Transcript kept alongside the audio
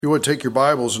You would take your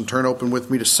Bibles and turn open with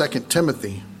me to 2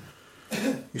 Timothy.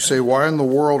 You say, why in the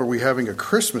world are we having a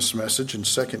Christmas message in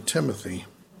 2 Timothy?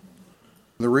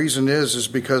 And the reason is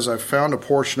because I've found a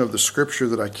portion of the scripture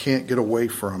that I can't get away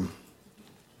from.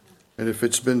 And if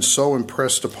it's been so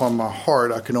impressed upon my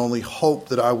heart, I can only hope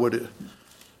that I would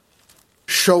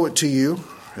show it to you.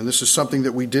 And this is something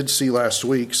that we did see last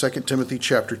week, 2 Timothy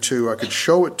chapter 2. I could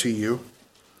show it to you.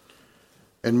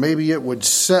 And maybe it would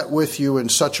set with you in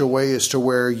such a way as to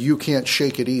where you can't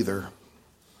shake it either.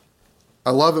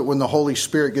 I love it when the Holy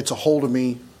Spirit gets a hold of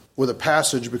me with a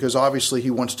passage because obviously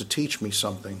He wants to teach me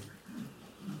something.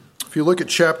 If you look at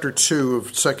chapter 2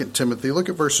 of 2 Timothy, look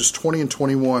at verses 20 and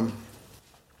 21.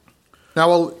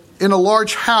 Now, in a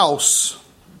large house,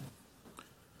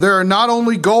 there are not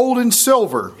only gold and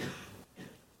silver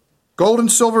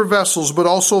vessels, but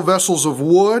also vessels of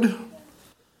wood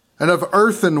and of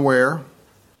earthenware,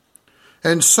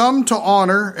 and some to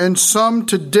honor and some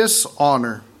to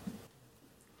dishonor.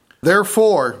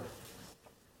 Therefore,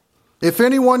 if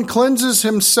anyone cleanses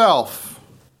himself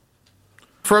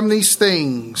from these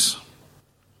things,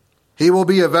 he will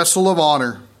be a vessel of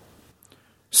honor,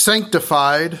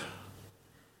 sanctified,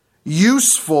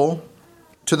 useful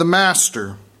to the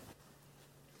master,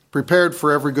 prepared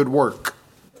for every good work.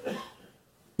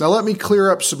 Now let me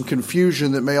clear up some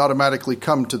confusion that may automatically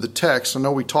come to the text. I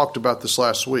know we talked about this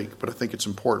last week, but I think it's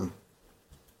important.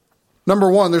 Number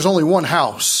one, there's only one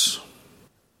house.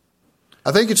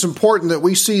 I think it's important that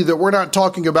we see that we're not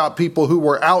talking about people who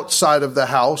were outside of the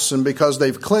house, and because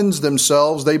they've cleansed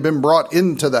themselves, they've been brought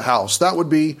into the house. That would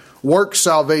be work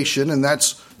salvation, and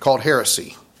that's called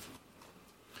heresy.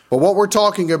 But what we're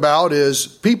talking about is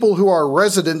people who are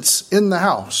residents in the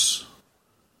house.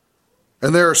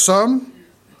 And there are some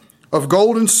of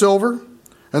gold and silver,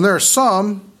 and there are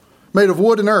some made of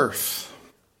wood and earth.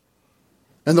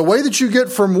 And the way that you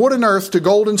get from wood and earth to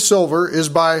gold and silver is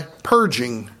by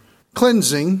purging,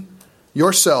 cleansing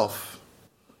yourself.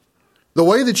 The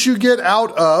way that you get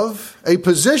out of a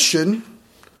position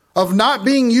of not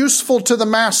being useful to the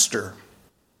master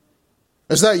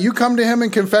is that you come to Him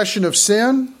in confession of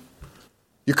sin.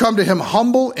 You come to Him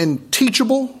humble and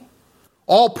teachable.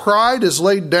 All pride is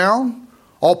laid down.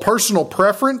 All personal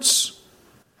preference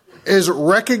is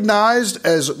recognized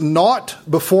as naught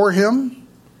before Him.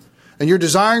 And you're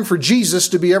desiring for Jesus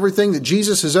to be everything that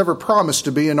Jesus has ever promised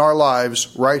to be in our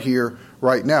lives right here,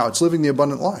 right now. It's living the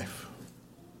abundant life.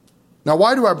 Now,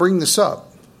 why do I bring this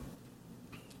up?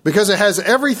 Because it has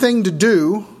everything to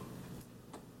do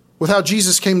with how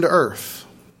Jesus came to earth.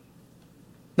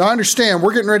 Now, I understand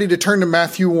we're getting ready to turn to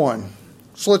Matthew 1.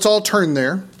 So let's all turn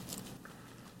there.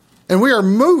 And we are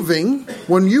moving,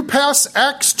 when you pass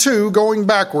Acts 2 going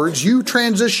backwards, you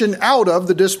transition out of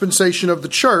the dispensation of the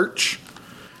church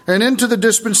and into the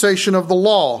dispensation of the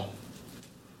law.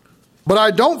 But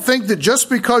I don't think that just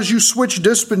because you switch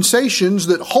dispensations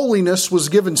that holiness was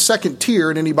given second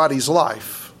tier in anybody's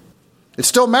life. It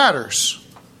still matters.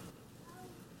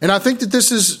 And I think that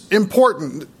this is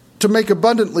important to make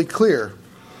abundantly clear.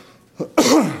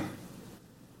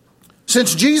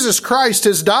 Since Jesus Christ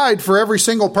has died for every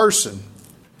single person,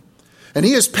 and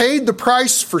He has paid the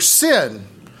price for sin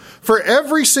for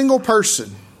every single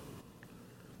person,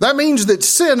 that means that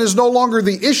sin is no longer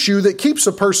the issue that keeps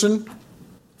a person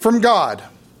from God.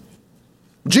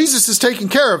 Jesus has taken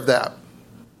care of that.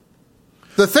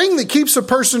 The thing that keeps a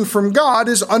person from God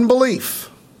is unbelief.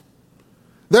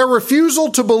 Their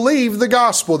refusal to believe the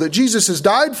gospel, that Jesus has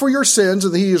died for your sins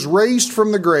and that He is raised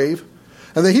from the grave,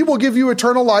 and that He will give you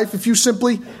eternal life if you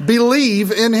simply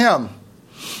believe in Him.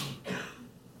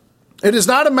 It is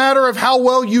not a matter of how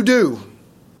well you do.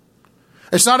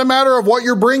 It's not a matter of what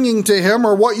you're bringing to Him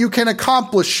or what you can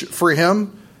accomplish for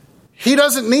Him. He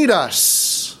doesn't need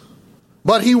us,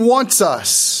 but He wants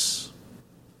us.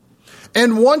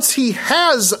 And once He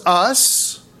has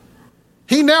us,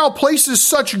 He now places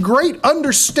such great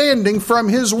understanding from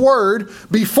His Word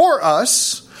before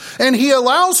us, and He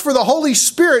allows for the Holy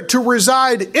Spirit to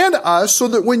reside in us so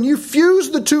that when you fuse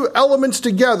the two elements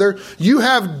together, you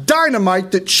have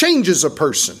dynamite that changes a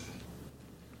person.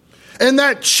 And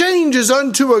that changes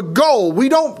unto a goal. We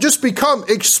don't just become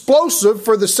explosive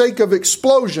for the sake of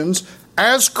explosions,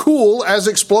 as cool as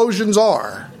explosions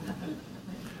are.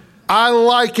 I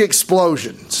like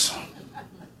explosions.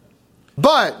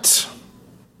 But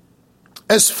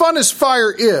as fun as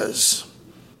fire is,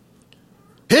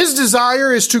 His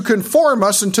desire is to conform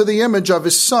us into the image of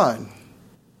His Son.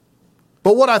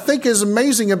 But what I think is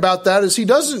amazing about that is He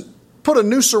doesn't put a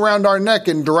noose around our neck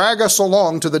and drag us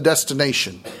along to the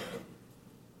destination.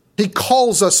 He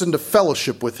calls us into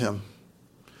fellowship with Him.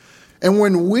 And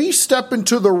when we step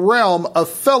into the realm of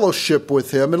fellowship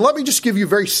with him, and let me just give you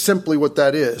very simply what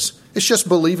that is. It's just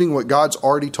believing what God's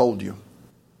already told you.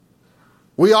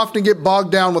 We often get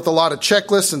bogged down with a lot of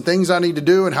checklists and things I need to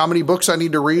do and how many books I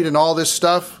need to read and all this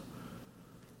stuff.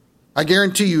 I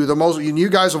guarantee you, you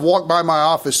guys have walked by my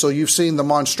office, so you've seen the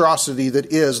monstrosity that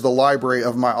is the library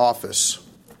of my office.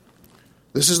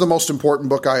 This is the most important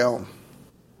book I own.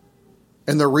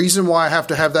 And the reason why I have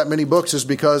to have that many books is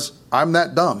because I'm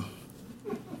that dumb.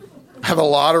 I have a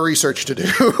lot of research to do.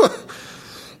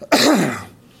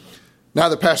 Now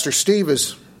that Pastor Steve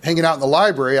is hanging out in the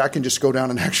library, I can just go down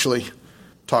and actually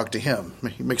talk to him.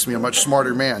 He makes me a much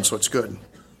smarter man, so it's good.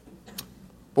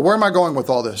 But where am I going with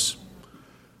all this?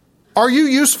 Are you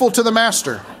useful to the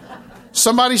master?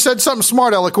 Somebody said something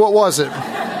smart, Alec. What was it?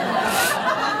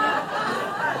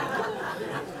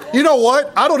 You know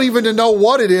what? I don't even know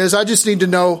what it is. I just need to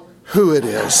know who it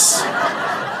is.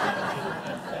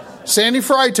 Sandy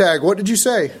Freitag, what did you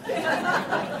say?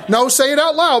 No, say it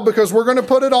out loud because we're going to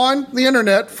put it on the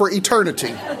internet for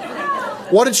eternity.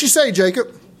 What did she say,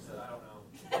 Jacob?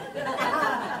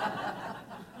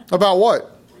 About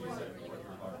what?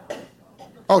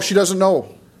 Oh, she doesn't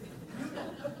know.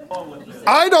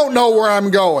 I don't know where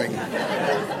I'm going.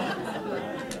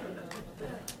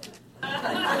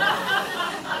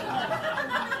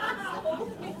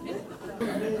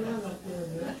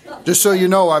 Just so you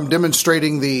know, I'm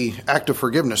demonstrating the act of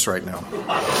forgiveness right now.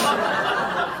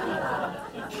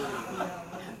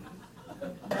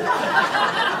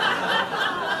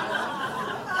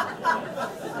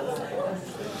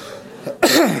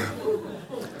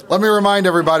 Let me remind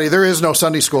everybody, there is no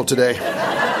Sunday school today.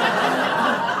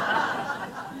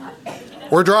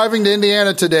 We're driving to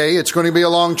Indiana today. It's going to be a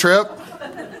long trip,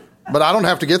 but I don't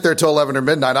have to get there till 11 or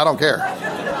midnight. I don't care.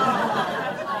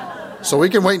 So we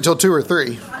can wait until 2 or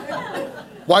 3.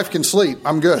 Wife can sleep.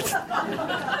 I'm good.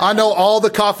 I know all the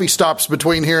coffee stops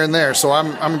between here and there, so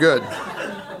I'm good.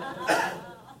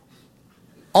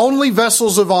 Only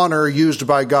vessels of honor are used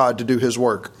by God to do his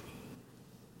work.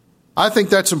 I think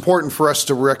that's important for us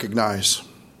to recognize.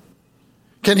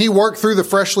 Can he work through the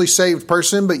freshly saved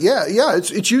person? But yeah,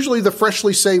 it's usually the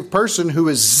freshly saved person who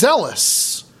is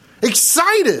zealous,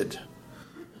 excited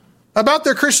about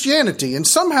their Christianity. And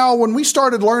somehow when we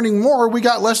started learning more, we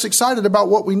got less excited about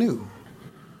what we knew.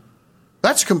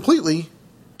 That's completely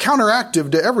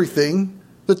counteractive to everything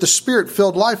that the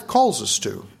Spirit-filled life calls us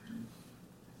to.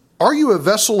 Are you a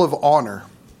vessel of honor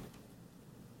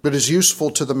that is useful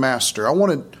to the master? I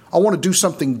want to do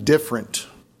something different.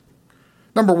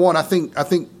 Number one, I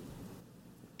think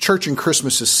church and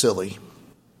Christmas is silly.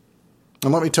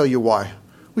 And let me tell you why.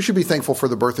 We should be thankful for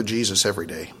the birth of Jesus every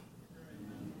day.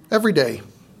 Every day.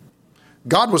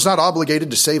 God was not obligated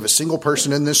to save a single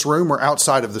person in this room or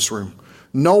outside of this room.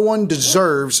 No one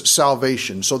deserves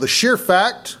salvation. So the sheer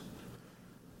fact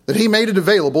that he made it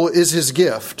available is his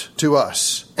gift to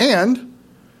us. And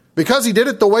because he did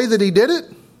it the way that he did it,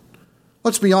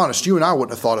 let's be honest, you and I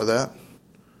wouldn't have thought of that.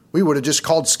 We would have just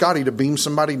called Scotty to beam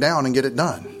somebody down and get it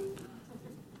done.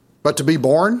 But to be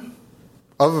born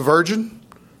of a virgin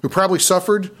who probably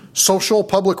suffered social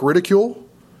public ridicule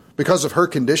because of her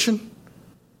condition,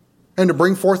 and to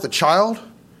bring forth a child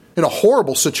in a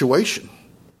horrible situation.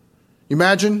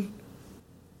 Imagine,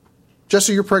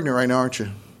 Jesse, you're pregnant right now, aren't you?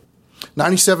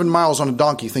 97 miles on a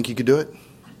donkey. Think you could do it?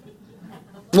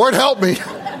 Lord, help me.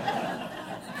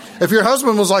 If your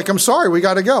husband was like, I'm sorry, we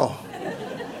got to go,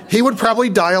 he would probably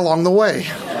die along the way.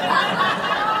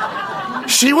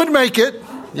 She would make it.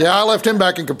 Yeah, I left him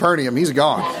back in Capernaum. He's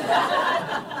gone.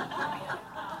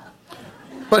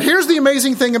 But here's the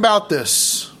amazing thing about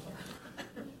this.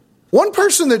 One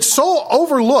person that's so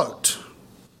overlooked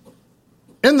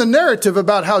in the narrative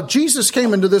about how Jesus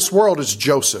came into this world is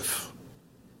Joseph.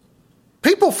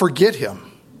 People forget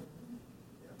him.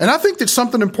 And I think that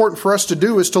something important for us to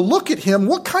do is to look at him.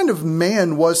 What kind of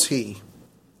man was he?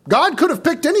 God could have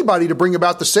picked anybody to bring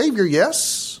about the Savior,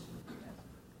 yes.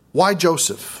 Why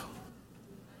Joseph?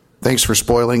 Thanks for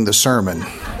spoiling the sermon.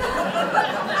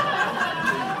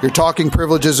 Your talking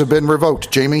privileges have been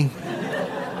revoked, Jamie.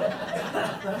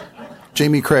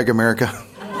 Jamie Craig, America.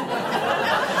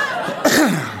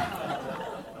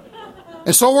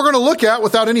 And so we're going to look at,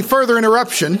 without any further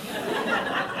interruption,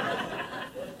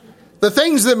 the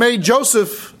things that made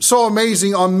Joseph so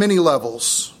amazing on many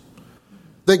levels.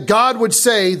 That God would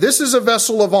say, this is a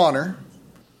vessel of honor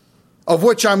of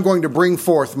which I'm going to bring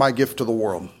forth my gift to the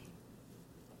world.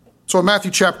 So in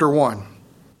Matthew chapter 1,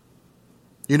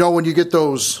 you know when you get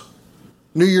those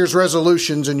New Year's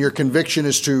resolutions and your conviction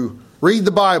is to read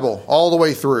the Bible all the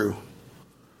way through.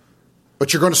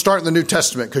 But you're going to start in the New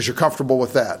Testament because you're comfortable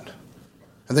with that.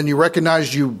 And then you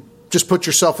recognize you just put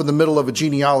yourself in the middle of a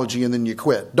genealogy and then you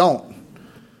quit. Don't.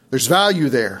 There's value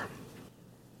there.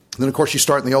 And then, of course, you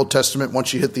start in the Old Testament.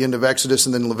 Once you hit the end of Exodus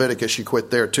and then Leviticus, you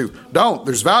quit there too. Don't.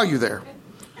 There's value there.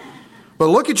 But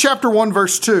look at chapter 1,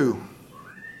 verse 2.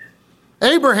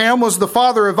 Abraham was the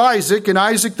father of Isaac, and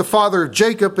Isaac the father of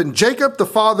Jacob, and Jacob the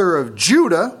father of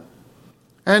Judah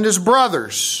and his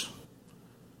brothers.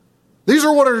 These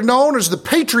are what are known as the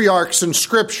patriarchs in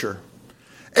Scripture.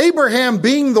 Abraham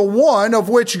being the one of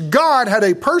which God had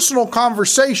a personal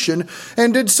conversation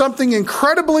and did something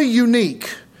incredibly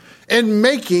unique in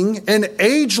making an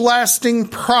age-lasting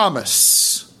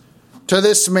promise to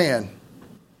this man.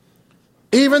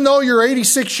 Even though you're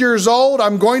 86 years old,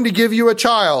 I'm going to give you a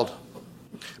child.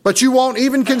 But you won't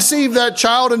even conceive that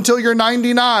child until you're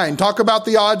 99. Talk about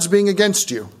the odds being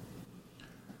against you.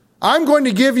 I'm going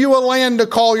to give you a land to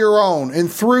call your own,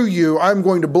 and through you, I'm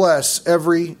going to bless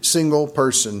every single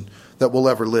person that will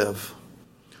ever live.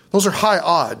 Those are high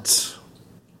odds.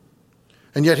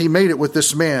 And yet he made it with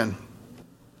this man.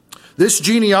 This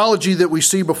genealogy that we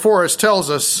see before us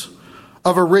tells us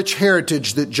of a rich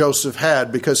heritage that Joseph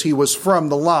had because he was from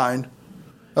the line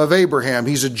of Abraham.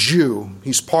 He's a Jew.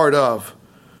 He's part of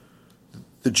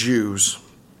the Jews.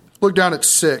 Look down at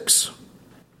 6.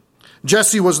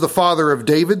 Jesse was the father of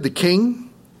David, the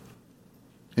king.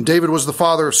 And David was the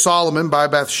father of Solomon by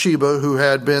Bathsheba, who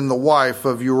had been the wife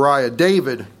of Uriah.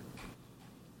 David,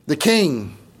 the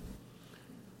king.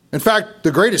 In fact,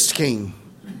 the greatest king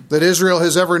that Israel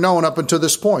has ever known up until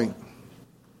this point.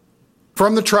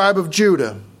 From the tribe of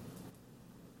Judah.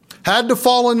 Had to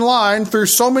fall in line through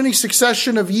so many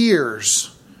succession of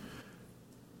years.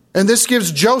 And this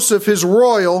gives Joseph his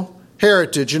royal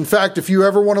heritage. In fact, if you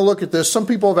ever want to look at this, some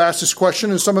people have asked this question,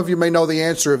 and some of you may know the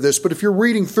answer of this, but if you're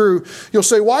reading through, you'll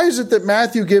say, why is it that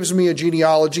Matthew gives me a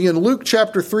genealogy and Luke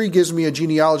chapter 3 gives me a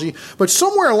genealogy, but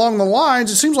somewhere along the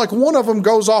lines, it seems like one of them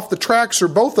goes off the tracks or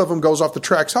both of them goes off the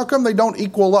tracks. How come they don't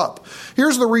equal up?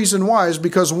 Here's the reason why, is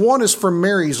because one is from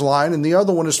Mary's line and the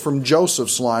other one is from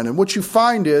Joseph's line. And what you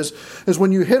find is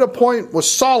when you hit a point with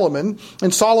Solomon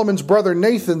and Solomon's brother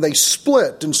Nathan, they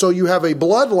split. And so you have a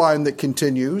bloodline that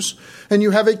continues, and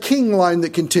you have a king line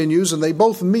that continues, and they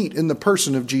both meet in the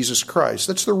person of Jesus Christ.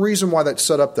 That's the reason why that's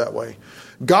set up that way.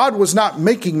 God was not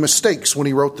making mistakes when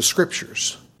he wrote the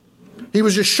scriptures. He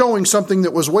was just showing something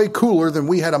that was way cooler than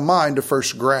we had a mind to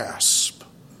first grasp.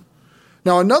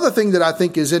 Now, another thing that I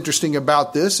think is interesting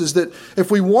about this is that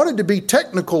if we wanted to be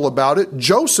technical about it,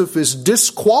 Joseph is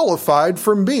disqualified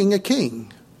from being a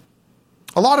king.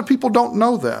 A lot of people don't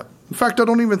know that. In fact, I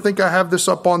don't even think I have this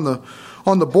up on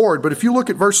the board, but if you look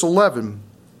at verse 11,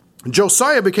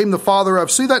 Josiah became the father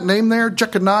of, see that name there,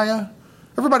 Jeconiah?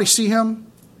 Everybody see him?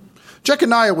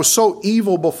 Jeconiah was so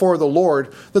evil before the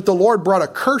Lord that the Lord brought a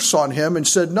curse on him and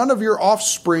said, none of your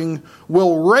offspring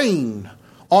will reign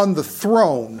on the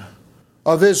throne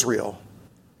of Israel.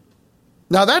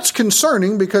 Now that's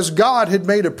concerning because God had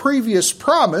made a previous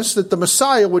promise that the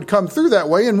Messiah would come through that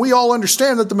way, and we all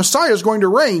understand that the Messiah is going to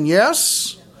reign,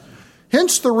 yes?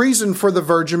 Hence the reason for the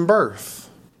virgin birth.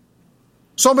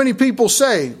 So many people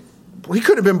say, well, he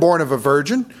could have been born of a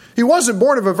virgin. He wasn't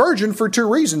born of a virgin for two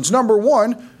reasons. Number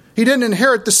one, he didn't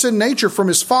inherit the sin nature from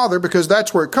his father because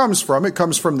that's where it comes from. It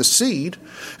comes from the seed.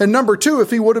 And number two,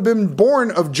 if he would have been born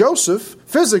of Joseph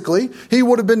physically, he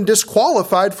would have been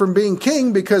disqualified from being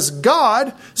king because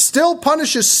God still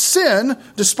punishes sin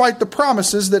despite the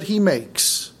promises that he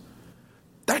makes.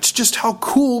 That's just how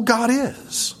cool God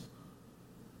is.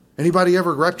 Anybody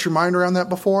ever wrapped your mind around that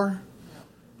before?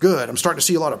 Good. I'm starting to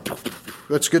see a lot of,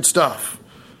 that's good stuff.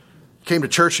 You came to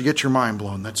church to get your mind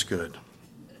blown. That's good.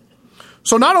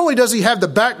 So not only does he have the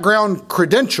background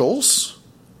credentials,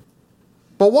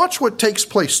 but watch what takes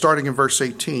place starting in verse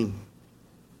 18.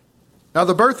 Now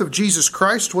the birth of Jesus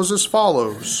Christ was as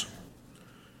follows.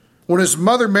 When his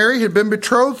mother Mary had been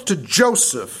betrothed to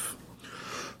Joseph,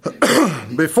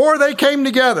 before they came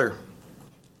together,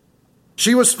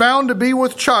 she was found to be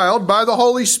with child by the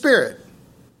Holy Spirit.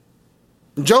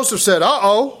 And Joseph said,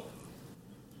 uh-oh.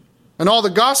 And all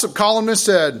the gossip columnists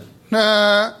said,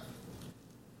 nah.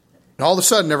 And all of a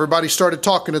sudden, everybody started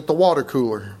talking at the water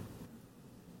cooler.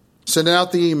 Sending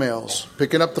out the emails,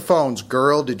 picking up the phones.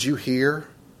 Girl, did you hear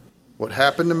what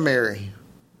happened to Mary?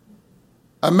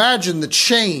 Imagine the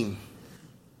chain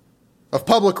of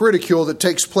public ridicule that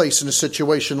takes place in a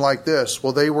situation like this.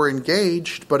 Well, they were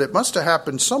engaged, but it must have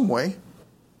happened some way.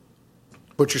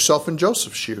 Put yourself in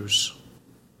Joseph's shoes.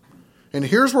 And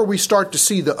here's where we start to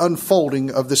see the unfolding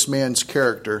of this man's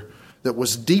character that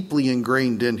was deeply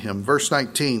ingrained in him. Verse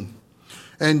 19.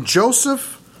 And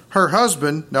Joseph, her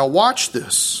husband, now watch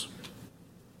this,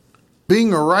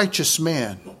 being a righteous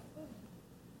man.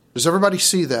 Does everybody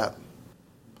see that?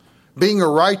 Being a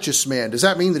righteous man. Does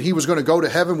that mean that he was going to go to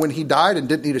heaven when he died and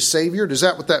didn't need a Savior? Does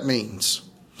that what that means?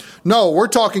 No, we're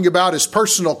talking about his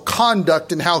personal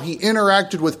conduct and how he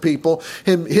interacted with people,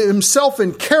 himself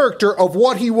in character of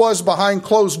what he was behind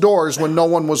closed doors when no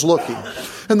one was looking.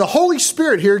 And the Holy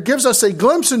Spirit here gives us a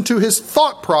glimpse into his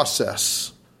thought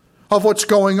process of what's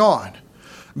going on.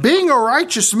 Being a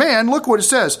righteous man, look what it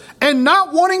says, and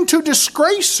not wanting to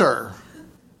disgrace her.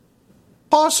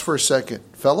 Pause for a second,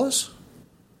 fellas.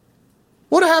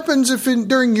 What happens if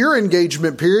during your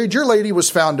engagement period, your lady was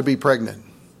found to be pregnant?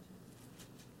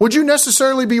 Would you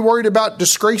necessarily be worried about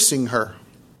disgracing her?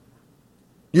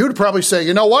 You would probably say,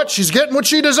 you know what? She's getting what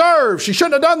she deserves. She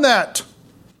shouldn't have done that.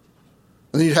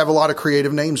 And then you'd have a lot of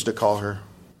creative names to call her.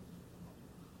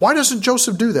 Why doesn't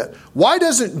Joseph do that? Why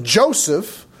doesn't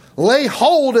Joseph lay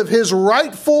hold of his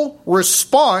rightful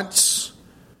response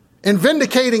in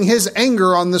vindicating his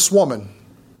anger on this woman?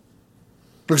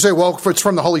 You say, well, if it's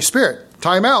from the Holy Spirit,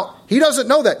 time out. He doesn't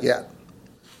know that yet.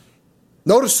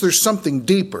 Notice there's something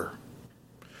deeper.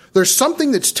 There's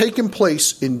something that's taken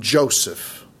place in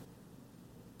Joseph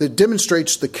that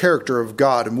demonstrates the character of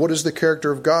God. And what is the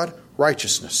character of God?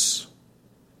 Righteousness.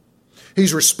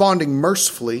 He's responding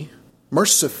mercifully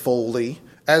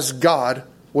as God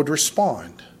would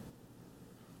respond.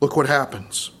 Look what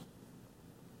happens.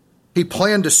 He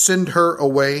planned to send her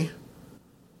away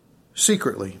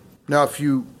secretly. Now, if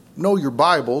you know your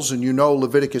Bibles and you know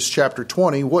Leviticus chapter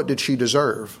 20, what did she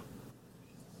deserve?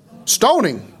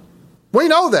 Stoning. We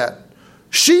know that.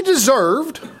 She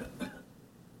deserved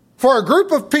for a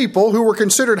group of people who were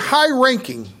considered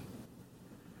high-ranking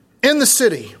in the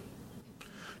city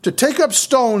to take up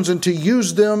stones and to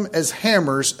use them as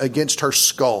hammers against her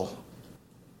skull.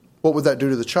 What would that do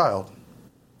to the child?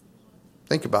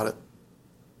 Think about it.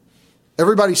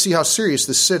 Everybody see how serious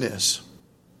this sin is.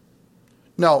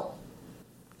 Now,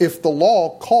 if the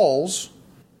law calls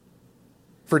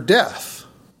for death,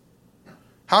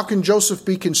 how can Joseph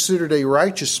be considered a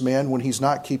righteous man when he's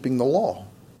not keeping the law?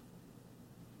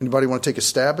 Anybody want to take a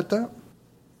stab at that?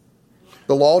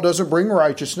 The law doesn't bring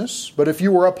righteousness, but if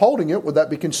you were upholding it, would that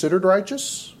be considered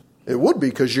righteous? It would be,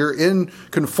 because you're in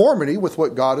conformity with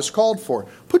what God has called for.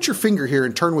 Put your finger here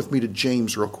and turn with me to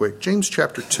James real quick. James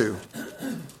chapter 2.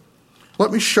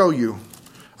 Let me show you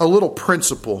a little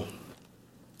principle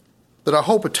that I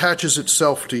hope attaches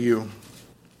itself to you.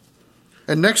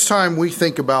 And next time we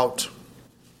think about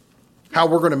how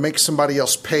we're going to make somebody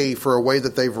else pay for a way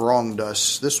that they've wronged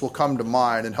us, this will come to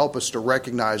mind and help us to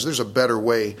recognize there's a better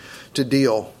way to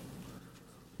deal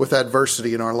with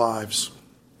adversity in our lives.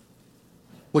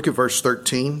 Look at verse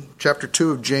 13, chapter 2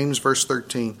 of James, verse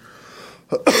 13.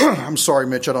 I'm sorry,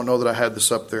 Mitch, I don't know that I had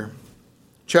this up there.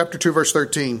 Chapter 2, verse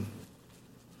 13.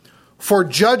 For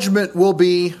judgment will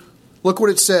be, look what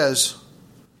it says,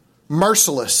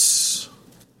 merciless.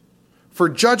 For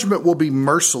judgment will be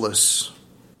merciless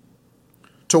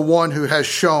to one who has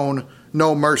shown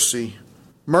no mercy.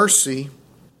 Mercy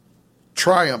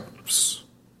triumphs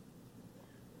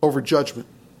over judgment.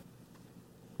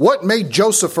 What made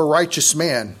Joseph a righteous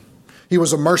man? He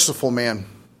was a merciful man.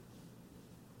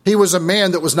 He was a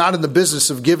man that was not in the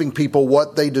business of giving people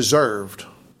what they deserved.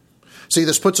 See,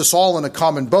 this puts us all in a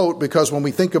common boat, because when we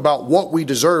think about what we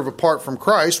deserve apart from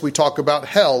Christ, we talk about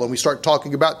hell, and we start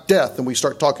talking about death, and we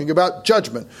start talking about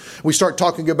judgment. We start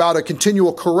talking about a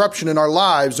continual corruption in our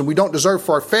lives, and we don't deserve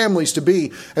for our families to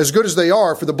be as good as they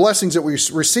are, for the blessings that we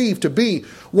receive to be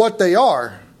what they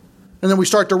are. And then we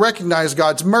start to recognize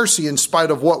God's mercy in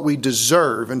spite of what we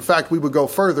deserve. In fact, we would go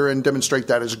further and demonstrate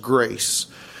that as grace.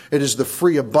 It is the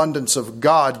free abundance of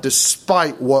God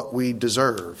despite what we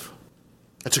deserve.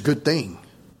 That's a good thing.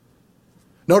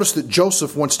 Notice that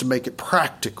Joseph wants to make it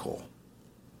practical.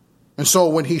 And so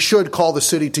when he should call the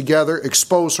city together,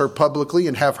 expose her publicly,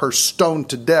 and have her stoned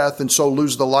to death, and so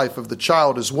lose the life of the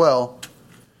child as well,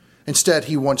 instead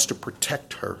he wants to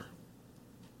protect her.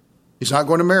 He's not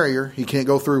going to marry her. He can't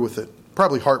go through with it.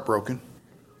 Probably heartbroken.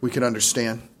 We can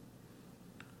understand.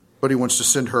 But he wants to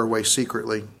send her away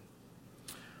secretly.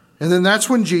 And then that's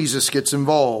when Jesus gets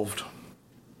involved.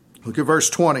 Look at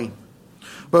verse 20.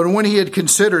 But when he had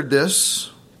considered this,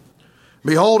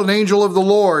 behold, an angel of the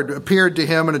Lord appeared to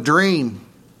him in a dream,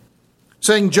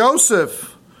 saying,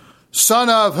 Joseph, son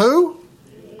of who?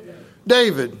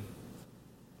 David.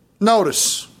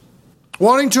 Notice,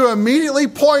 wanting to immediately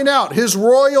point out his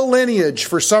royal lineage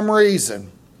for some reason.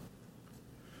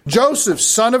 Joseph,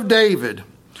 son of David,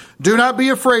 do not be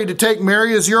afraid to take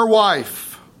Mary as your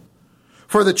wife,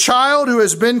 for the child who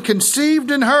has been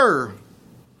conceived in her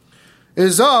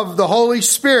is of the Holy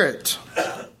Spirit.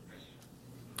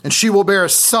 And she will bear a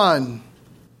son,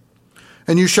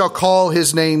 and you shall call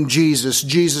his name Jesus.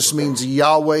 Jesus means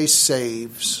Yahweh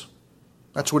saves.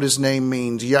 That's what his name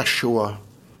means, Yeshua.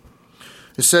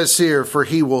 It says here, for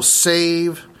he will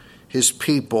save his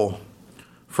people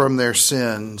from their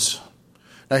sins.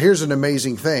 Now here's an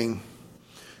amazing thing.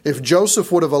 If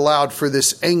Joseph would have allowed for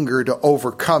this anger to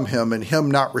overcome him and him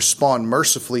not respond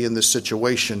mercifully in this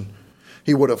situation,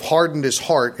 he would have hardened his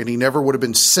heart and he never would have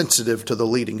been sensitive to the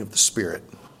leading of the Spirit.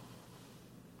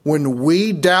 When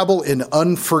we dabble in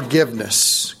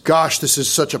unforgiveness, gosh, this is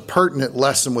such a pertinent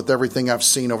lesson with everything I've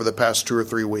seen over the past 2 or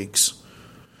 3 weeks.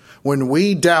 When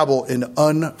we dabble in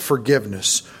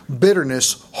unforgiveness,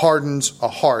 bitterness hardens a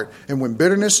heart. And when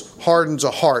bitterness hardens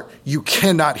a heart, you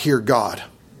cannot hear God.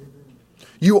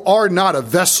 You are not a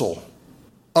vessel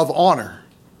of honor.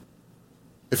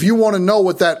 If you want to know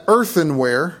what that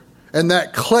earthenware and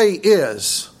that clay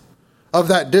is of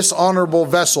that dishonorable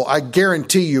vessel, I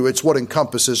guarantee you it's what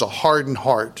encompasses a hardened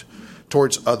heart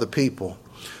towards other people.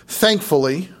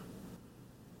 Thankfully,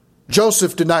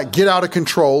 Joseph did not get out of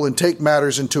control and take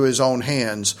matters into his own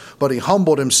hands, but he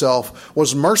humbled himself,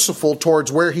 was merciful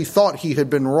towards where he thought he had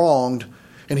been wronged,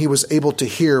 and he was able to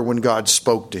hear when God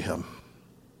spoke to him.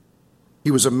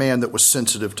 He was a man that was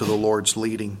sensitive to the Lord's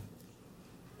leading.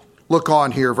 Look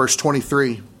on here, verse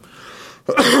 23.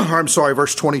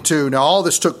 Verse 22. Now all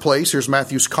this took place, here's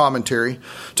Matthew's commentary,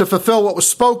 to fulfill what was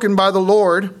spoken by the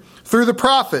Lord through the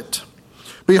prophet.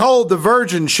 Behold, the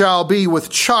virgin shall be with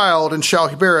child and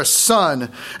shall bear a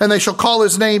son, and they shall call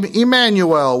his name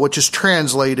Emmanuel, which is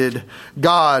translated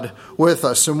God with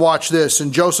us. And watch this.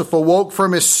 And Joseph awoke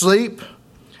from his sleep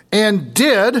and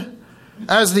did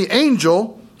as the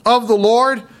angel of the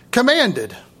Lord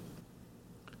commanded.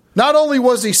 Not only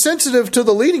was he sensitive to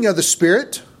the leading of the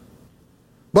Spirit,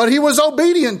 but he was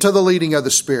obedient to the leading of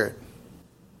the Spirit.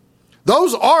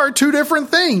 Those are two different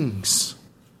things.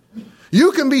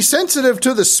 You can be sensitive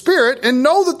to the Spirit and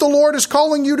know that the Lord is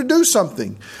calling you to do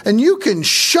something. And you can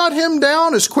shut him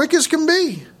down as quick as can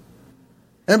be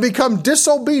and become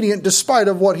disobedient despite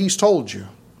of what he's told you.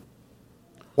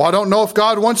 Well, I don't know if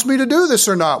God wants me to do this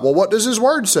or not. Well, what does his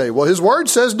word say? Well, his word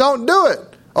says don't do it.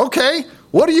 Okay,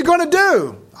 what are you going to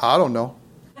do? I don't know.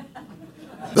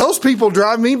 Those people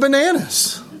drive me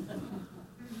bananas.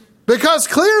 Because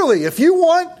clearly, if you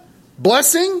want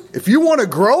blessing, if you want to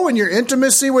grow in your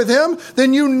intimacy with him,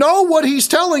 then you know what he's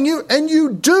telling you and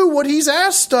you do what he's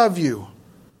asked of you.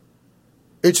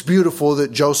 It's beautiful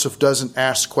that Joseph doesn't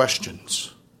ask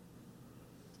questions.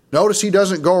 Notice he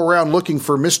doesn't go around looking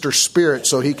for Mr. Spirit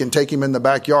so he can take him in the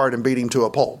backyard and beat him to a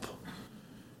pulp.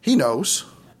 He knows.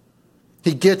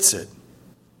 He gets it.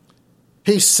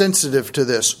 He's sensitive to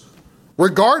this,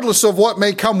 regardless of what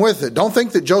may come with it. Don't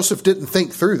think that Joseph didn't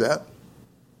think through that.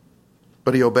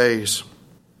 But he obeys.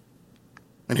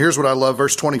 And here's what I love,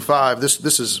 verse 25.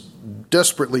 This is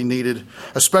desperately needed,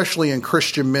 especially in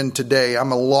Christian men today.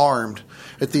 I'm alarmed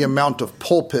at the amount of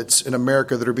pulpits in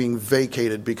America that are being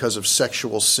vacated because of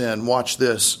sexual sin. Watch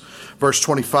this, verse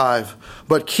 25.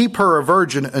 But kept her a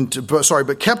virgin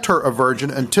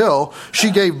until she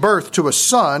gave birth to a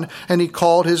son, and he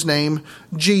called his name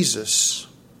Jesus.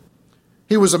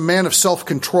 He was a man of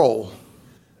self-control.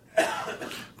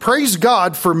 Praise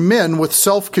God for men with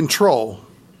self-control.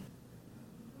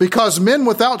 Because men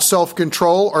without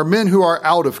self-control are men who are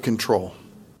out of control.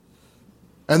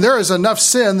 And there is enough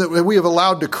sin that we have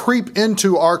allowed to creep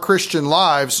into our Christian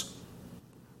lives.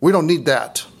 We don't need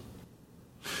that.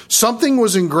 Something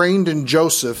was ingrained in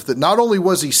Joseph that not only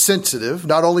was he sensitive,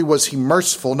 not only was he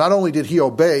merciful, not only did he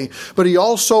obey, but he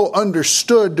also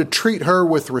understood to treat her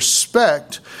with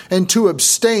respect and to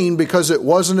abstain because it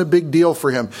wasn't a big deal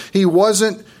for him. He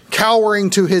wasn't cowering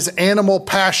to his animal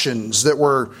passions that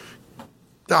were,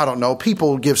 I don't know,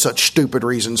 people give such stupid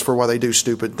reasons for why they do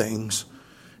stupid things.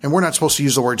 And we're not supposed to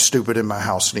use the word stupid in my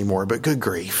house anymore, but good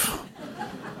grief.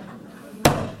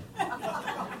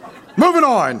 Moving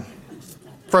on.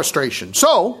 Frustration.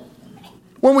 So,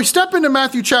 when we step into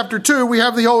Matthew chapter 2, we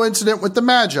have the whole incident with the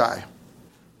Magi.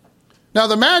 Now,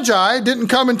 the Magi didn't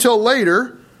come until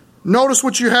later. Notice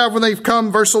what you have when they've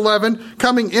come, verse 11,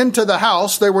 coming into the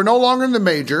house. They were no longer in the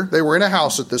manger. They were in a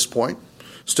house at this point,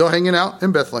 still hanging out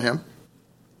in Bethlehem.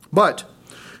 But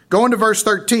go into verse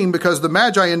 13, because the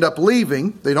Magi end up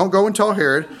leaving. They don't go and tell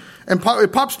Herod. And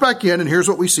it pops back in, and here's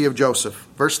what we see of Joseph.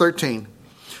 Verse 13.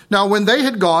 Now, when they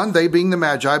had gone, they being the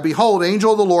Magi, behold,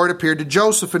 angel of the Lord appeared to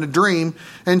Joseph in a dream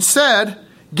and said,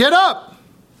 Get up,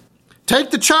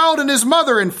 take the child and his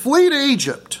mother and flee to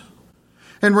Egypt,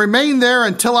 and remain there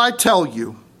until I tell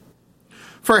you.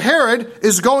 For Herod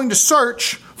is going to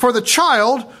search for the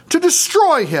child to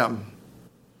destroy him.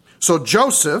 So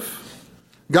Joseph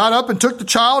got up and took the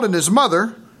child and his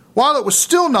mother while it was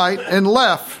still night and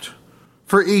left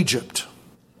for Egypt.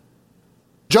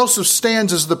 Joseph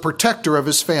stands as the protector of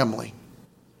his family.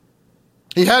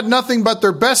 He had nothing but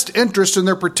their best interest and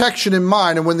their protection in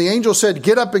mind. And when the angel said,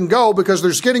 get up and go, because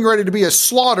there's getting ready to be a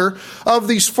slaughter of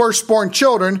these firstborn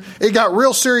children, it got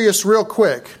real serious real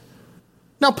quick.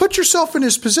 Now put yourself in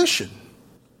his position.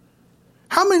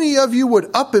 How many of you would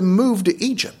up and move to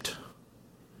Egypt?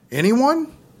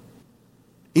 Anyone?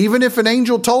 Even if an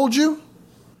angel told you?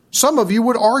 Some of you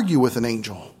would argue with an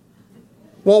angel.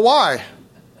 Well, why?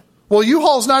 Well,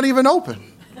 U-Haul's not even open.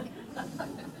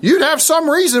 You'd have some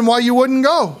reason why you wouldn't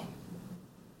go.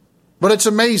 But it's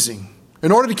amazing.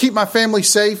 In order to keep my family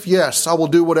safe, yes, I will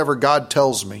do whatever God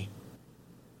tells me.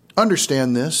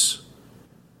 Understand this.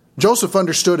 Joseph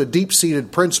understood a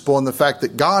deep-seated principle in the fact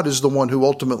that God is the one who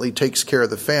ultimately takes care of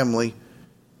the family.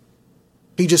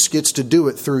 He just gets to do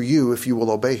it through you if you will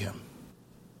obey him.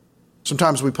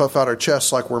 Sometimes we puff out our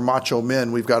chests like we're macho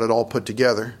men. We've got it all put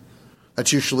together.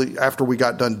 That's usually after we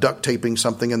got done duct taping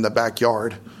something in the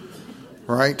backyard.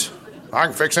 Right? I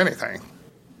can fix anything.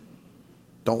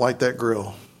 Don't light that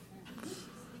grill.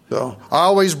 So I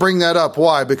always bring that up.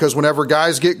 Why? Because whenever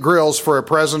guys get grills for a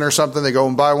present or something, they go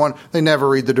and buy one. They never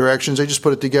read the directions. They just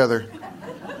put it together.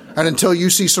 And until you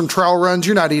see some trail runs,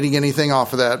 you're not eating anything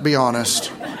off of that. Be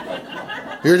honest.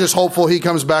 You're just hopeful he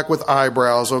comes back with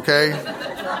eyebrows, okay?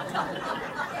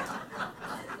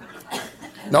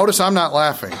 Notice I'm not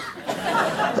laughing.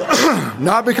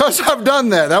 Not because I've done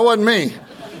that. That wasn't me.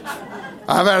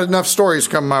 I've had enough stories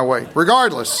come my way.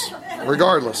 Regardless,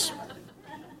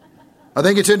 I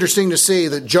think it's interesting to see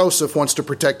that Joseph wants to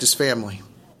protect his family.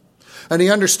 And he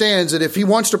understands that if he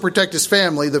wants to protect his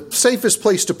family, the safest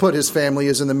place to put his family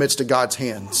is in the midst of God's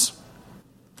hands.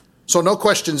 So no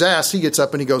questions asked, he gets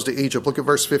up and he goes to Egypt. Look at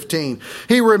verse 15.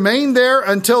 He remained there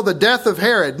until the death of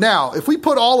Herod. Now, if we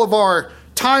put all of our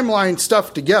timeline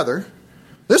stuff together,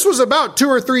 this was about 2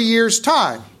 or 3 years'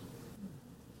 time.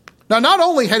 Now, not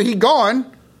only had he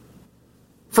gone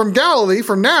from Galilee,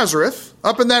 from Nazareth,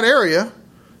 up in that area,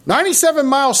 97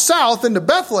 miles south into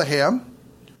Bethlehem,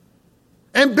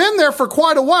 and been there for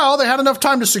quite a while. They had enough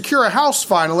time to secure a house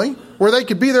finally, where they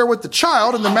could be there with the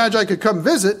child and the Magi could come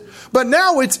visit. But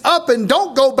now it's up and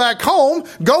don't go back home,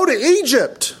 go to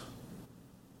Egypt.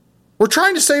 We're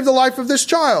trying to save the life of this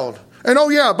child. And oh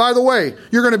yeah, by the way,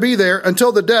 you're going to be there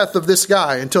until the death of this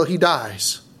guy, until he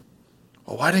dies.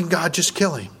 Well, why didn't God just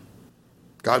kill him?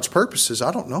 God's purposes,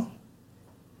 I don't know.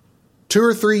 2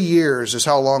 or 3 years is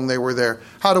how long they were there.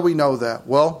 How do we know that?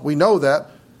 Well, we know that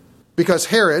because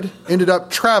Herod ended up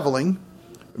traveling.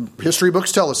 History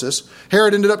books tell us this.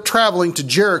 Herod ended up traveling to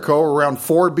Jericho around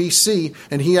 4 BC,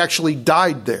 and he actually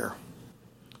died there.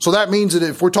 So that means that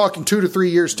if we're talking 2 to 3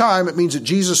 years' time, it means that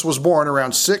Jesus was born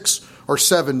around 6 or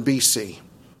 7 BC.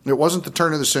 It wasn't the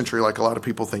turn of the century like a lot of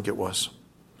people think it was.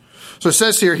 So it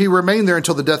says here, he remained there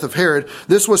until the death of Herod.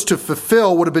 This was to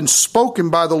fulfill what had been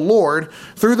spoken by the Lord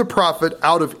through the prophet,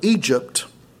 out of Egypt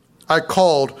I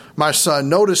called my son.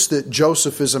 Notice that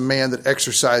Joseph is a man that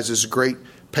exercises great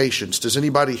patience. Does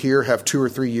anybody here have 2 or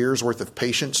 3 years worth of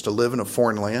patience to live in a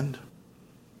foreign land?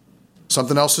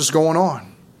 Something else is going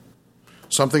on.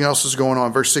 Something else is going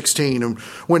on. Verse 16, and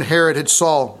when Herod had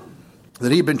saw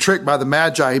that he had been tricked by the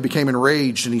Magi, he became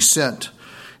enraged, and he sent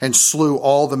and slew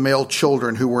all the male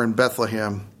children who were in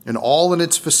Bethlehem and all in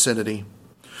its vicinity,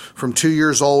 from 2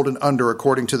 years old and under,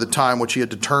 according to the time which he had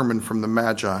determined from the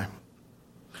Magi.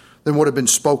 Then what had been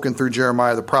spoken through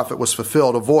Jeremiah the prophet was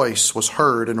fulfilled. A voice was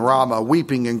heard in Ramah,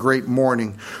 weeping in great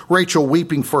mourning, Rachel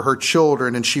weeping for her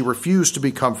children, and she refused to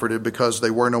be comforted because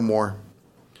they were no more.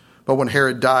 But when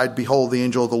Herod died, behold, the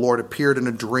angel of the Lord appeared in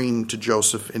a dream to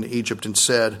Joseph in Egypt and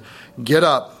said, get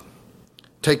up,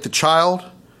 take the child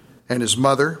and his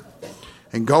mother,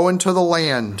 and go into the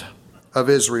land of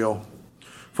Israel.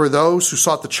 For those who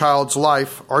sought the child's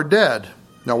life are dead.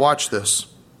 Now watch this.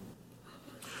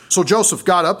 So Joseph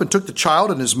got up and took the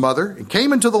child and his mother and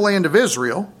came into the land of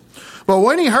Israel. But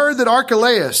when he heard that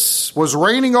Archelaus was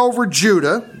reigning over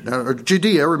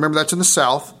Judea, remember that's in the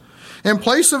south, in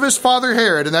place of his father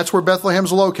Herod, and that's where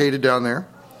Bethlehem's located down there,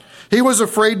 he was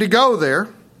afraid to go there.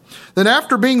 Then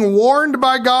after being warned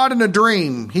by God in a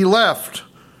dream, he left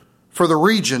for the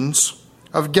regions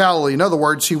of Galilee. In other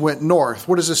words, he went north.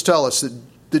 What does this tell us?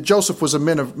 That Joseph was a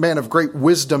man of great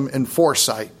wisdom and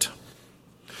foresight.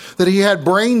 That he had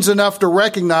brains enough to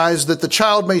recognize that the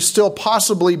child may still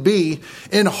possibly be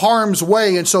in harm's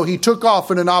way. And so he took off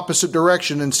in an opposite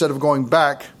direction instead of going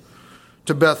back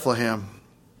to Bethlehem.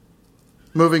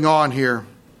 Moving on here,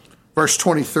 verse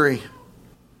 23.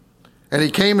 And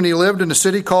he came and he lived in a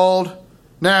city called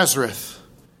Nazareth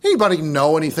Anybody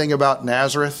know anything about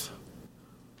Nazareth?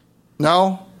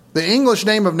 No? The English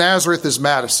name of Nazareth is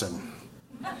Madison.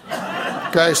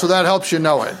 Okay, so that helps you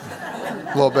know it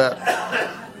a little bit.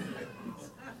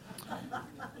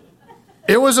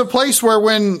 It was a place where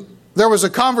when there was a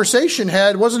conversation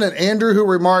had, wasn't it Andrew who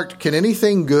remarked, can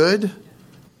anything good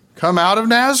come out of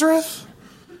Nazareth?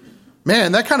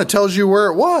 Man, that kind of tells you where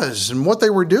it was and what they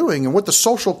were doing and what the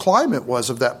social climate was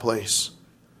of that place.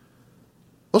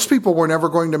 Those people were never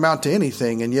going to amount to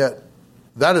anything, and yet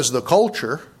that is the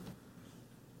culture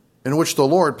in which the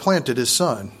Lord planted his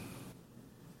son.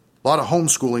 A lot of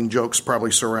homeschooling jokes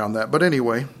probably surround that. But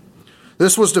anyway,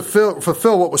 this was to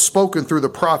fulfill what was spoken through the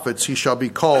prophets. He shall be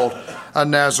called a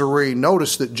Nazarene.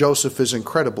 Notice that Joseph is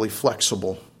incredibly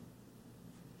flexible.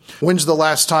 When's the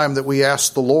last time that we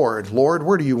asked the Lord, Lord,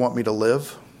 where do you want me to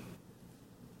live?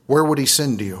 Where would he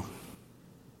send you?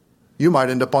 You might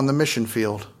end up on the mission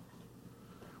field.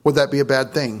 Would that be a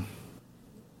bad thing?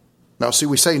 Now, see,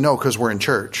 we say no because we're in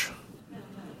church.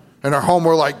 In our home,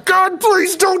 we're like, God,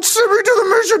 please don't send me to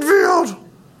the mission field.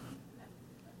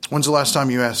 When's the last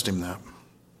time you asked him that?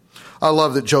 I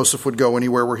love that Joseph would go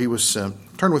anywhere where he was sent.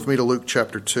 Turn with me to Luke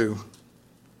chapter 2.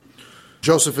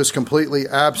 Joseph is completely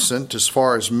absent as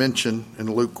far as mentioned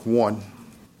in Luke 1.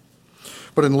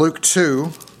 But in Luke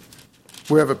 2,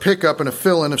 we have a pickup and a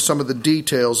fill-in of some of the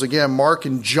details. Again, Mark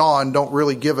and John don't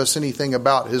really give us anything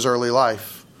about his early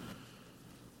life.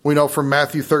 We know from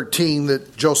Matthew 13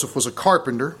 that Joseph was a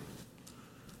carpenter.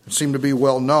 It seemed to be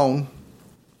well known,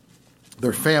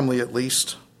 their family at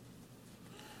least,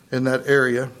 in that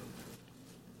area.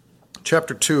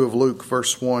 Chapter 2 of Luke,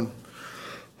 verse 1.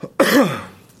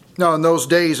 Now, in those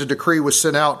days, a decree was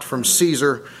sent out from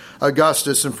Caesar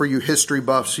Augustus, and for you history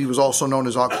buffs, he was also known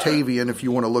as Octavian, if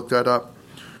you want to look that up,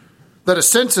 that a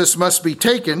census must be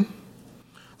taken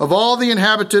of all the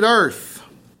inhabited earth.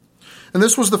 And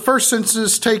this was the first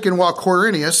census taken while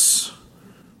Quirinius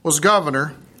was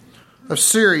governor of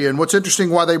Syria. And what's interesting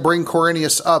why they bring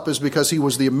Quirinius up is because he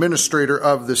was the administrator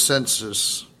of the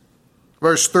census.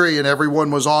 Verse 3, and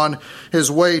everyone was on his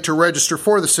way to register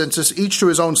for the census, each to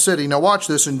his own city. Now watch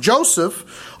this. And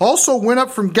Joseph also went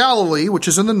up from Galilee, which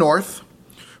is in the north,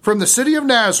 from the city of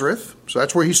Nazareth, so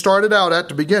that's where he started out at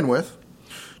to begin with,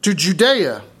 to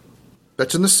Judea,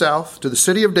 that's in the south, to the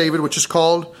city of David, which is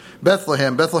called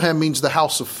Bethlehem. Bethlehem means the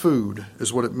house of food,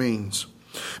 is what it means.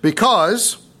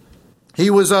 Because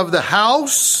he was of the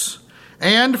house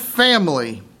and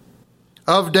family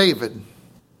of David.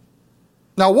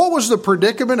 Now, what was the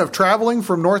predicament of traveling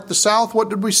from north to south? What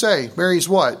did we say? Mary's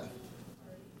what?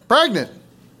 Pregnant.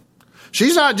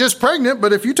 She's not just pregnant,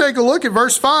 but if you take a look at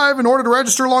verse 5, in order to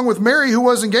register along with Mary, who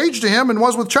was engaged to him and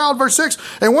was with child, verse 6,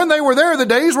 and when they were there, the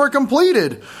days were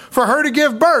completed for her to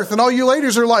give birth. And all you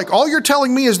ladies are like, all you're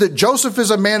telling me is that Joseph is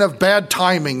a man of bad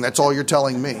timing. That's all you're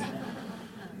telling me.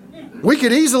 We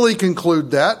could easily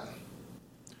conclude that.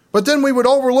 But then we would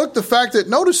overlook the fact that,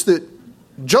 notice that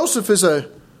Joseph is a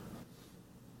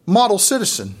model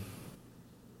citizen.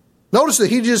 Notice that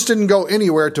he just didn't go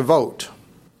anywhere to vote.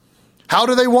 How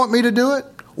do they want me to do it?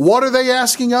 What are they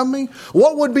asking of me?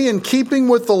 What would be in keeping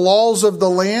with the laws of the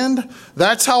land?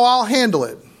 That's how I'll handle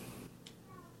it.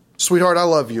 Sweetheart, I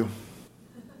love you,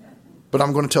 but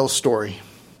I'm going to tell a story.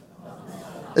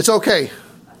 It's okay,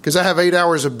 because I have 8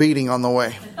 hours of beating on the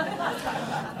way.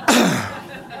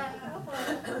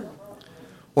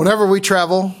 Whenever we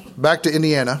travel back to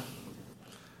Indiana,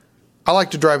 I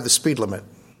like to drive the speed limit.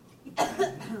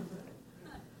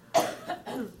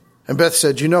 And Beth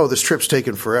said, you know, this trip's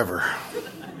taken forever.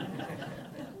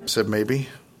 I said, maybe.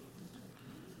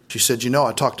 She said, you know,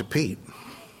 I talked to Pete.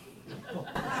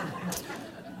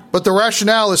 But the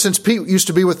rationale is since Pete used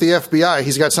to be with the FBI,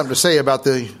 he's got something to say about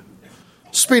the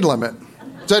speed limit.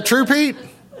 Is that true, Pete?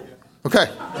 Okay.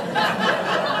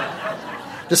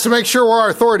 Just to make sure where our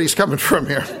authority's coming from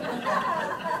here.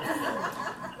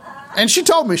 And she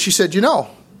told me, she said, you know,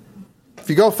 if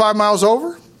you go 5 miles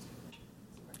over,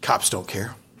 cops don't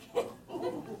care. I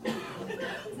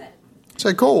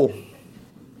said, cool.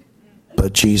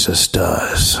 But Jesus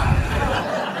does.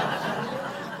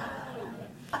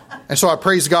 And so I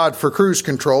praise God for cruise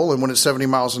control, and when it's 70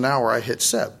 miles an hour, I hit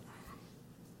set.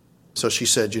 So she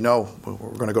said, you know, we're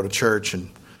going to go to church,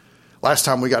 and last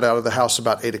time we got out of the house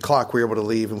about 8 o'clock, we were able to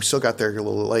leave, and we still got there a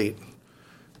little late.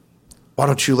 Why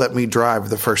don't you let me drive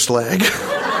the first leg?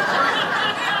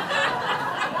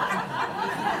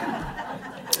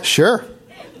 Sure.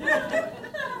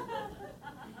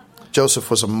 Joseph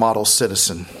was a model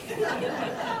citizen.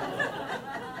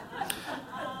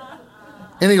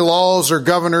 Any laws or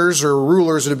governors or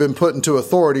rulers that have been put into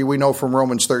authority, we know from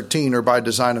Romans 13, are by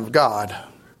design of God.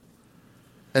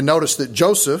 And notice that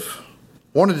Joseph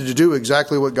wanted to do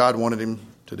exactly what God wanted him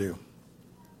to do.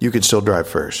 You can still drive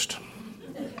first.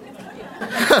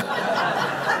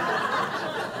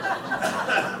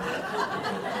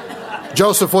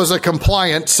 Joseph was a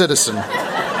compliant citizen.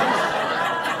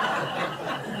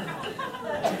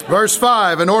 Verse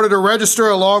 5, in order to register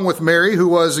along with Mary, who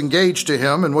was engaged to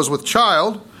him and was with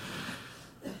child,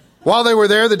 while they were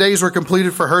there, the days were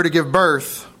completed for her to give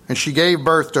birth. And she gave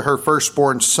birth to her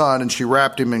firstborn son, and she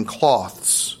wrapped him in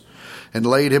cloths and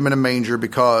laid him in a manger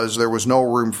because there was no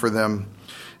room for them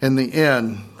in the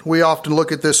inn. We often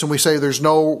look at this and we say there's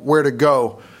nowhere to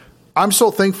go. I'm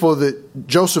so thankful that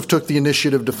Joseph took the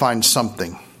initiative to find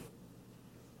something.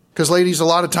 Because ladies, a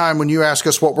lot of time when you ask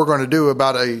us what we're going to do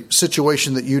about a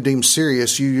situation that you deem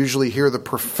serious, you usually hear the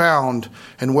profound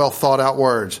and well thought out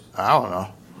words. I don't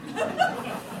know.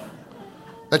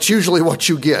 That's usually what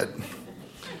you get.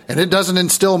 And it doesn't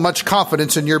instill much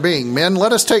confidence in your being. Men,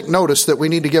 let us take notice that we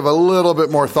need to give a little bit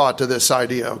more thought to this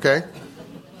idea, okay?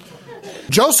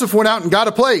 Joseph went out and got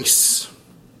a place.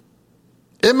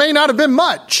 It may not have been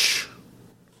much.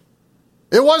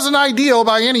 It wasn't ideal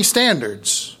by any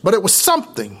standards, but it was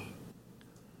something.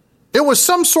 It was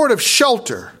some sort of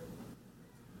shelter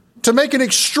to make an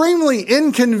extremely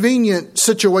inconvenient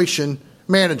situation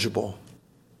manageable.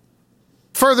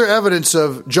 Further evidence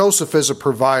of Joseph as a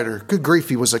provider. Good grief,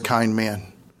 he was a kind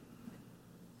man.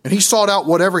 And he sought out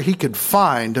whatever he could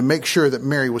find to make sure that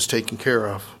Mary was taken care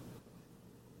of.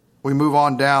 We move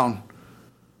on down.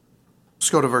 Let's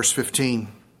go to verse 15.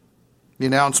 The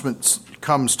announcement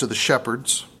comes to the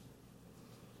shepherds.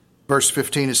 Verse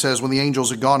 15, it says, when the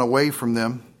angels had gone away from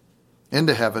them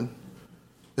into heaven,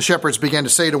 the shepherds began to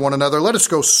say to one another, let us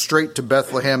go straight to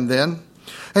Bethlehem then,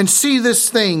 and see this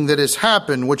thing that has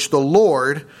happened, which the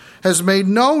Lord has made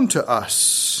known to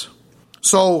us.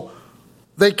 So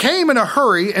they came in a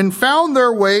hurry and found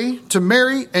their way to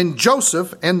Mary and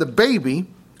Joseph and the baby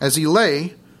as he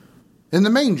lay in the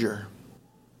manger.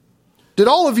 Did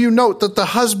all of you note that the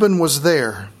husband was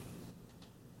there?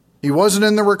 He wasn't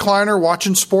in the recliner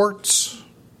watching sports.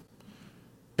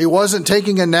 He wasn't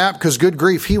taking a nap because, good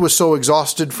grief, he was so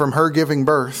exhausted from her giving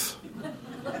birth.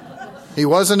 He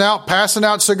wasn't out passing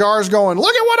out cigars going,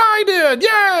 look at what I did,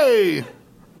 yay!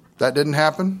 That didn't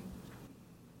happen.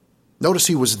 Notice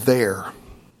he was there.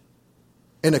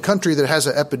 In a country that has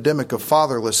an epidemic of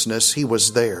fatherlessness, he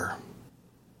was there.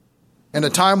 In a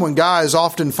time when guys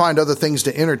often find other things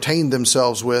to entertain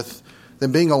themselves with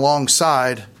than being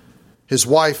alongside his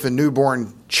wife and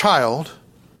newborn child,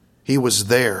 he was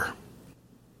there.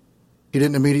 He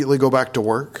didn't immediately go back to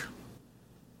work.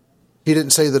 He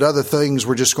didn't say that other things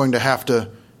were just going to have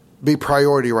to be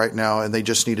priority right now and they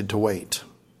just needed to wait.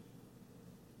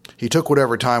 He took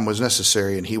whatever time was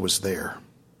necessary and he was there.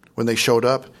 When they showed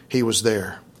up, he was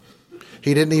there.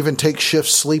 He didn't even take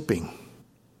shifts sleeping.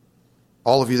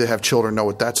 All of you that have children know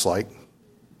what that's like.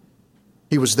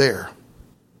 He was there.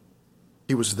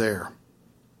 He was there.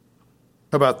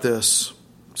 How about this?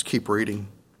 Let's keep reading.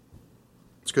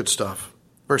 It's good stuff.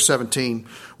 Verse 17,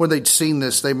 when they'd seen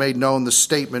this, they made known the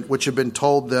statement which had been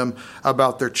told them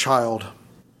about their child.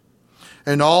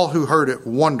 And all who heard it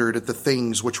wondered at the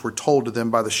things which were told to them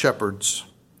by the shepherds.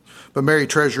 But Mary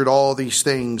treasured all these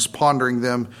things, pondering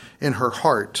them in her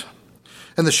heart.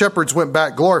 And the shepherds went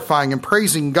back glorifying and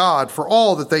praising God for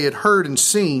all that they had heard and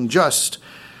seen, just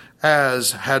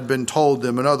as had been told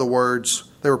them. In other words,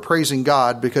 they were praising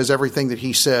God because everything that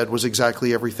he said was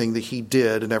exactly everything that he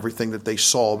did and everything that they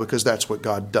saw, because that's what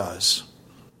God does.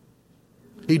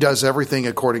 He does everything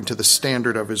according to the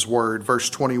standard of his word. Verse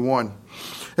 21,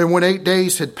 and when 8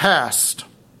 days had passed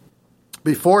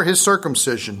before his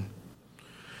circumcision,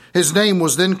 his name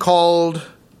was then called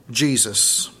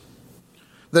Jesus,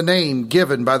 the name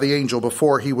given by the angel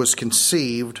before he was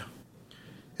conceived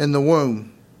in the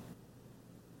womb.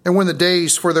 And when the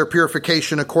days for their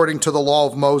purification according to the law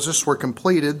of Moses were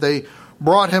completed, they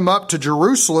brought him up to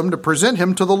Jerusalem to present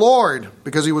him to the Lord,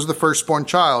 because he was the firstborn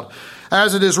child.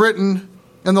 As it is written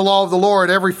in the law of the Lord,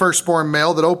 every firstborn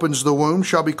male that opens the womb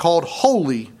shall be called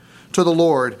holy to the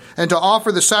Lord, and to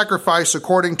offer the sacrifice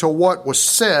according to what was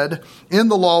said in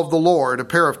the law of the Lord, a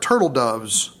pair of turtle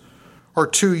doves or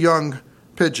 2 young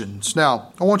pigeons.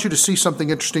 Now, I want you to see something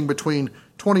interesting between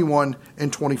 21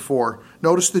 and 24.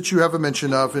 Notice that you have a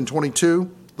mention of, in 22,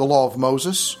 the law of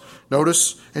Moses.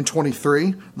 Notice in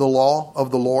 23, the law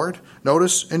of the Lord.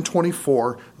 Notice in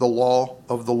 24, the law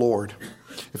of the Lord.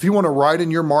 If you want to write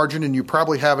in your margin, and you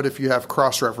probably have it if you have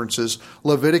cross-references,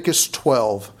 Leviticus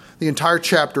 12. The entire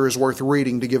chapter is worth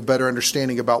reading to give better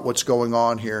understanding about what's going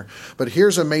on here. But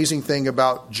here's an amazing thing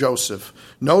about Joseph.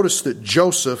 Notice that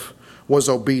Joseph was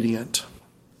obedient.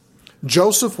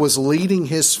 Joseph was leading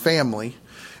his family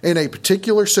in a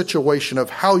particular situation of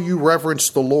how you reverence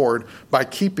the Lord by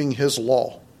keeping his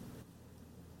law.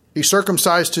 He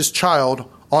circumcised his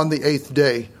child on the 8th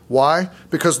day. Why?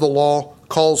 Because the law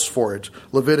calls for it.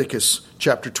 Leviticus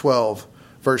chapter 12,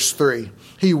 verse 3.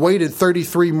 He waited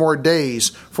 33 more days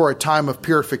for a time of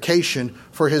purification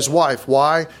for his wife.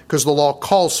 Why? Because the law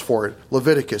calls for it.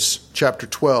 Leviticus chapter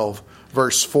 12,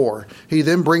 verse 4. He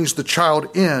then brings the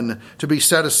child in to be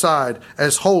set aside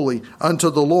as holy unto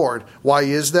the Lord. Why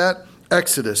is that?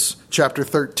 Exodus chapter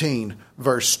 13,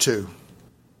 verse 2.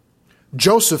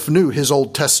 Joseph knew his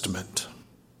Old Testament.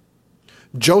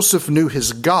 Joseph knew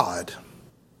his God.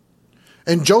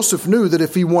 And Joseph knew that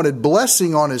if he wanted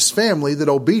blessing on his family, that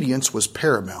obedience was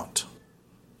paramount.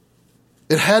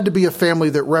 It had to be a family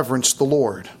that reverenced the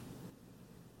Lord.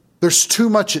 There's too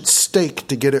much at stake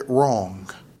to get it wrong.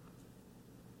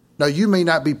 Now, you may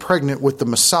not be pregnant with the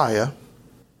Messiah,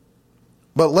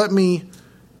 but let me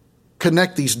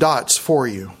connect these dots for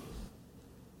you.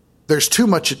 There's too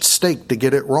much at stake to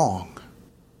get it wrong.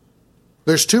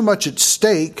 There's too much at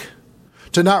stake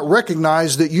to not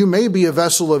recognize that you may be a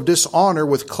vessel of dishonor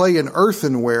with clay and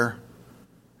earthenware,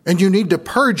 and you need to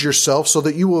purge yourself so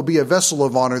that you will be a vessel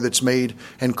of honor that's made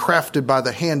and crafted by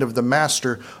the hand of the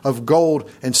master of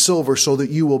gold and silver so that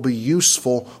you will be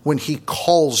useful when he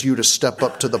calls you to step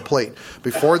up to the plate.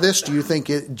 Before this, do you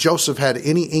think Joseph had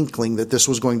any inkling that this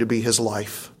was going to be his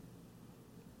life?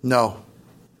 No.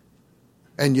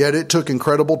 And yet it took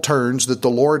incredible turns that the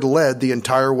Lord led the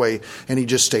entire way, and he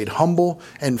just stayed humble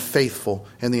and faithful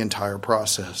in the entire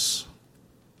process.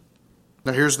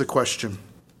 Now here's the question.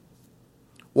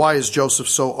 Why is Joseph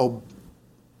so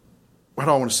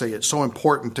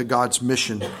important to God's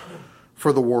mission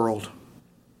for the world?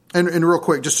 And real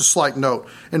quick, just a slight note.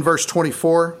 In verse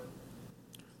 24,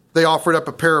 they offered up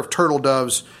a pair of turtle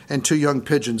doves and 2 young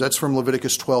pigeons. That's from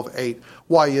Leviticus 12:8.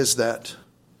 Why is that?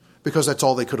 Because that's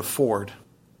all they could afford.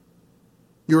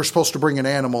 You were supposed to bring an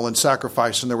animal and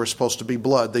sacrifice, and there was supposed to be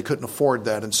blood. They couldn't afford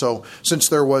that. And so, since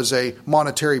there was a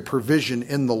monetary provision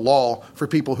in the law for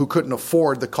people who couldn't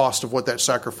afford the cost of what that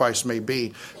sacrifice may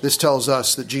be, this tells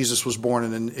us that Jesus was born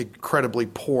in incredibly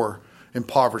poor,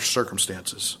 impoverished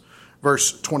circumstances.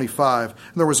 Verse 25,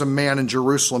 and there was a man in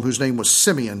Jerusalem whose name was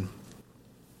Simeon.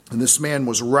 And this man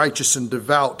was righteous and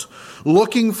devout,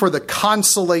 looking for the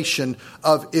consolation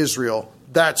of Israel.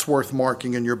 That's worth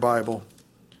marking in your Bible.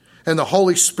 And the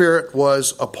Holy Spirit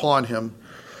was upon him.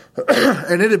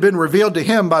 And it had been revealed to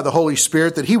him by the Holy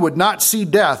Spirit that he would not see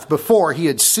death before he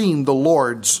had seen the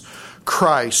Lord's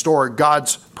Christ, or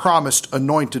God's promised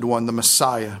anointed one, the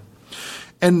Messiah.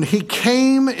 And he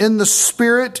came in the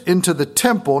Spirit into the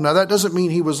temple. Now that doesn't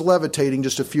mean he was levitating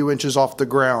just a few inches off the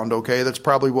ground, okay? That's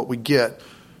probably what we get.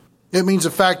 It means the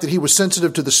fact that he was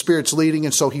sensitive to the Spirit's leading,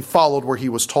 and so he followed where he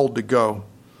was told to go.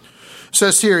 It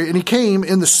says here, and he came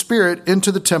in the Spirit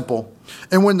into the temple.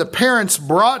 And when the parents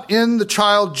brought in the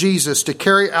child Jesus to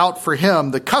carry out for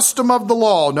him the custom of the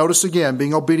law, notice again,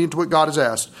 being obedient to what God has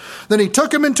asked, then he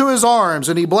took him into his arms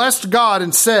and he blessed God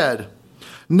and said,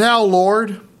 "Now,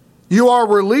 Lord, you are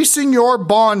releasing your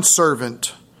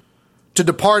bondservant to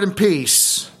depart in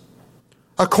peace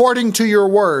according to your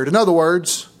word." In other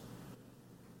words,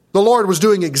 the Lord was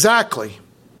doing exactly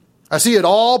as he had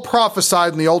all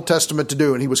prophesied in the Old Testament to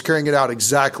do, and he was carrying it out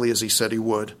exactly as he said he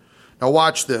would. Now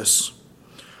watch this.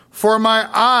 For my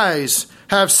eyes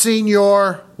have seen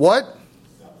your, what?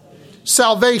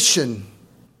 Salvation.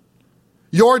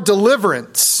 Your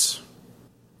deliverance.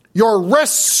 Your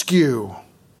rescue.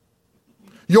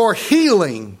 Your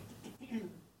healing.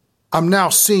 I'm now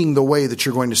seeing the way that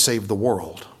you're going to save the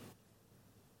world.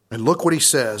 And look what he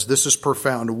says. This is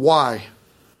profound. Why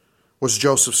was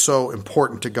Joseph so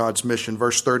important to God's mission?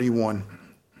 Verse 31.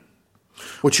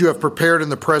 Which you have prepared in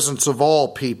the presence of all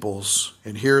peoples.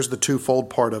 And here's the twofold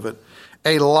part of it.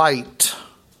 A light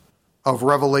of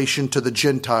revelation to the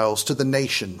Gentiles, to the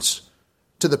nations,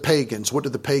 to the pagans. What do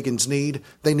the pagans need?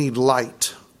 They need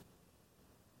light.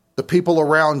 The people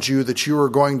around you that you are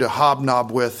going to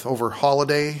hobnob with over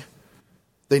holiday,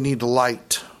 they need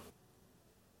light.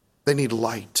 They need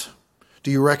light. Do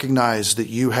you recognize that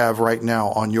you have right now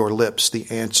on your lips the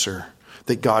answer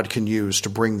that God can use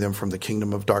to bring them from the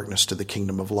kingdom of darkness to the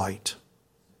kingdom of light?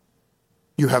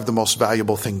 You have the most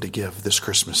valuable thing to give this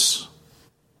Christmas.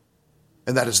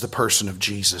 And that is the person of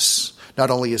Jesus.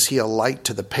 Not only is he a light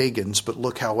to the pagans, but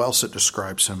look how else it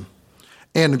describes him.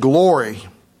 And glory.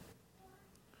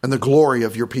 And the glory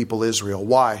of your people Israel.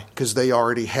 Why? Because they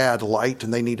already had light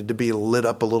and they needed to be lit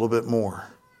up a little bit more.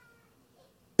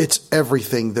 It's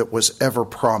everything that was ever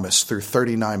promised through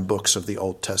 39 books of the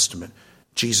Old Testament.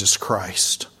 Jesus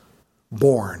Christ,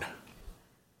 born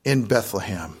in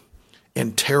Bethlehem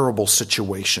in terrible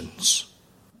situations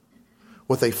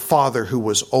with a father who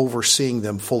was overseeing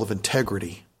them full of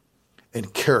integrity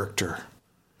and character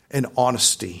and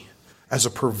honesty as a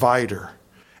provider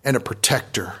and a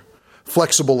protector,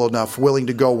 flexible enough, willing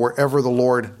to go wherever the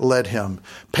Lord led him,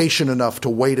 patient enough to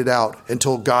wait it out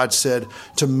until God said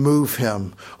to move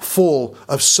him, full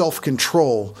of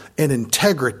self-control and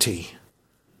integrity,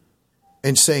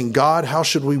 and saying, God, how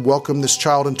should we welcome this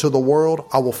child into the world?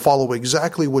 I will follow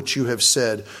exactly what you have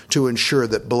said to ensure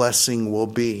that blessing will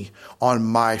be on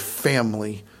my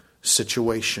family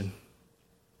situation.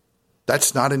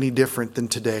 That's not any different than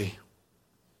today.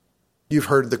 You've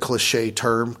heard the cliche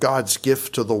term, God's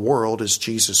gift to the world is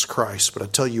Jesus Christ. But I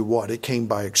tell you what, it came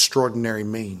by extraordinary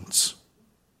means.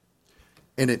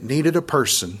 And it needed a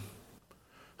person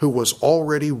who was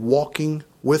already walking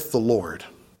with the Lord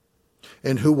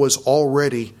and who was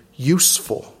already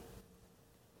useful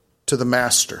to the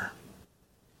Master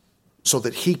so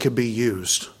that he could be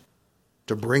used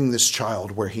to bring this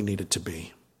child where he needed to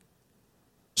be,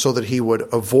 so that he would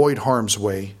avoid harm's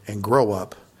way and grow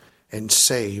up and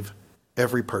save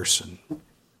every person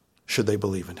should they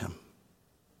believe in him.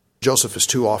 Joseph is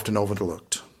too often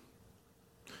overlooked,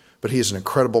 but he is an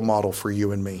incredible model for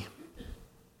you and me.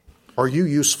 Are you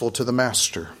useful to the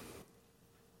Master?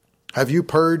 Have you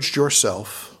purged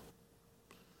yourself?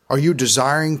 Are you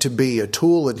desiring to be a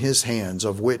tool in his hands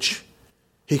of which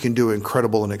he can do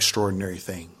incredible and extraordinary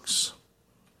things?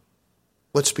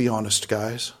 Let's be honest,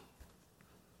 guys.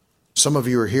 Some of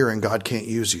you are here and God can't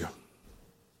use you.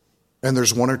 And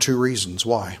there's one or two reasons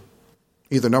why.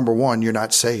 Either number one, you're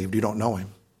not saved, you don't know him.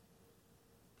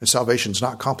 And salvation's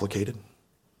not complicated.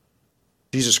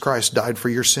 Jesus Christ died for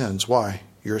your sins. Why?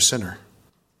 You're a sinner.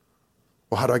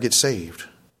 Well, how do I get saved?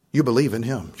 You believe in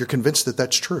him. You're convinced that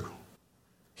that's true.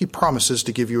 He promises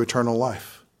to give you eternal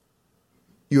life.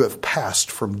 You have passed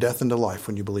from death into life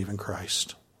when you believe in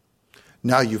Christ.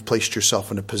 Now you've placed yourself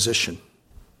in a position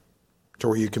to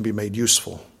where you can be made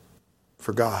useful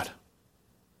for God.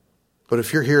 But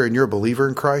if you're here and you're a believer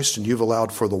in Christ and you've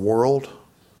allowed for the world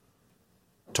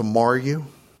to mar you,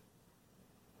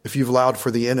 if you've allowed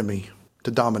for the enemy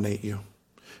to dominate you,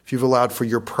 if you've allowed for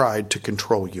your pride to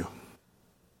control you,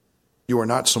 you are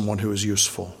not someone who is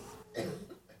useful.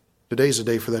 Today's a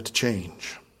day for that to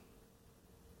change.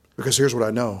 Because here's what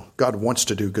I know. God wants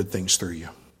to do good things through you.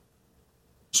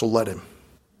 So let him.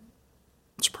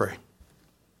 Let's pray.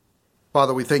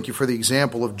 Father, we thank you for the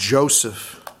example of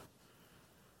Joseph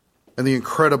and the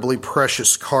incredibly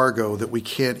precious cargo that we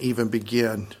can't even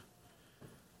begin to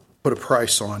put a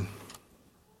price on.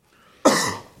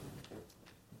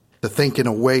 To think in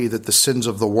a way that the sins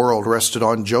of the world rested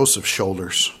on Joseph's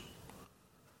shoulders,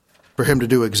 for him to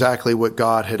do exactly what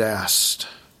God had asked,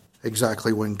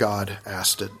 exactly when God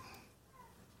asked it.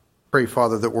 Pray,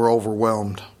 Father, that we're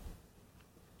overwhelmed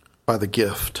by the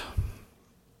gift.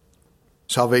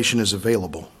 Salvation is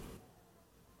available.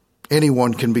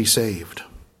 Anyone can be saved.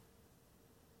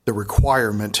 The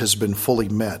requirement has been fully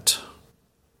met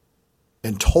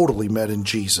and totally met in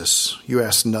Jesus. You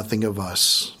ask nothing of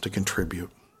us to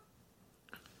contribute,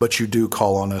 but you do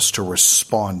call on us to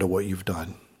respond to what you've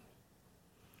done.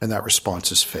 And that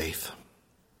response is faith.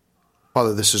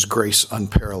 Father, this is grace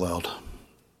unparalleled.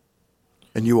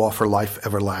 And you offer life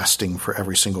everlasting for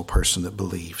every single person that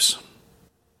believes.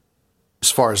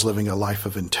 As far as living a life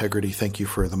of integrity, thank you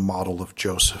for the model of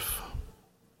Joseph.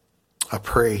 I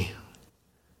pray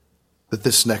that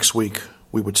this next week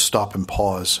we would stop and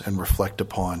pause and reflect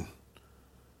upon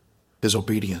his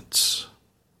obedience,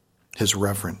 his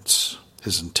reverence,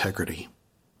 his integrity,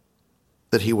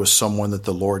 that he was someone that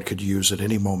the Lord could use at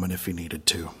any moment if he needed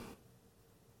to.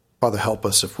 Father, help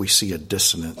us if we see a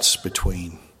dissonance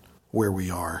between where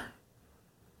we are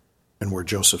and where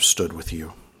Joseph stood with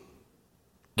you.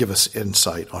 Give us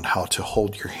insight on how to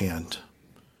hold your hand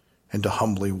and to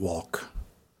humbly walk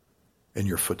in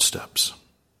your footsteps.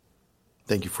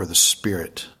 Thank you for the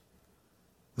Spirit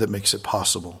that makes it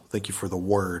possible. Thank you for the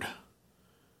Word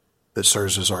that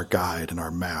serves as our guide and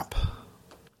our map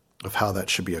of how that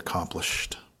should be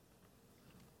accomplished.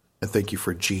 And thank you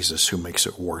for Jesus who makes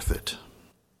it worth it.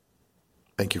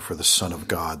 Thank you for the Son of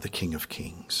God, the King of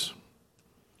Kings.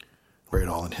 Pray it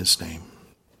all in his name.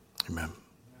 Amen.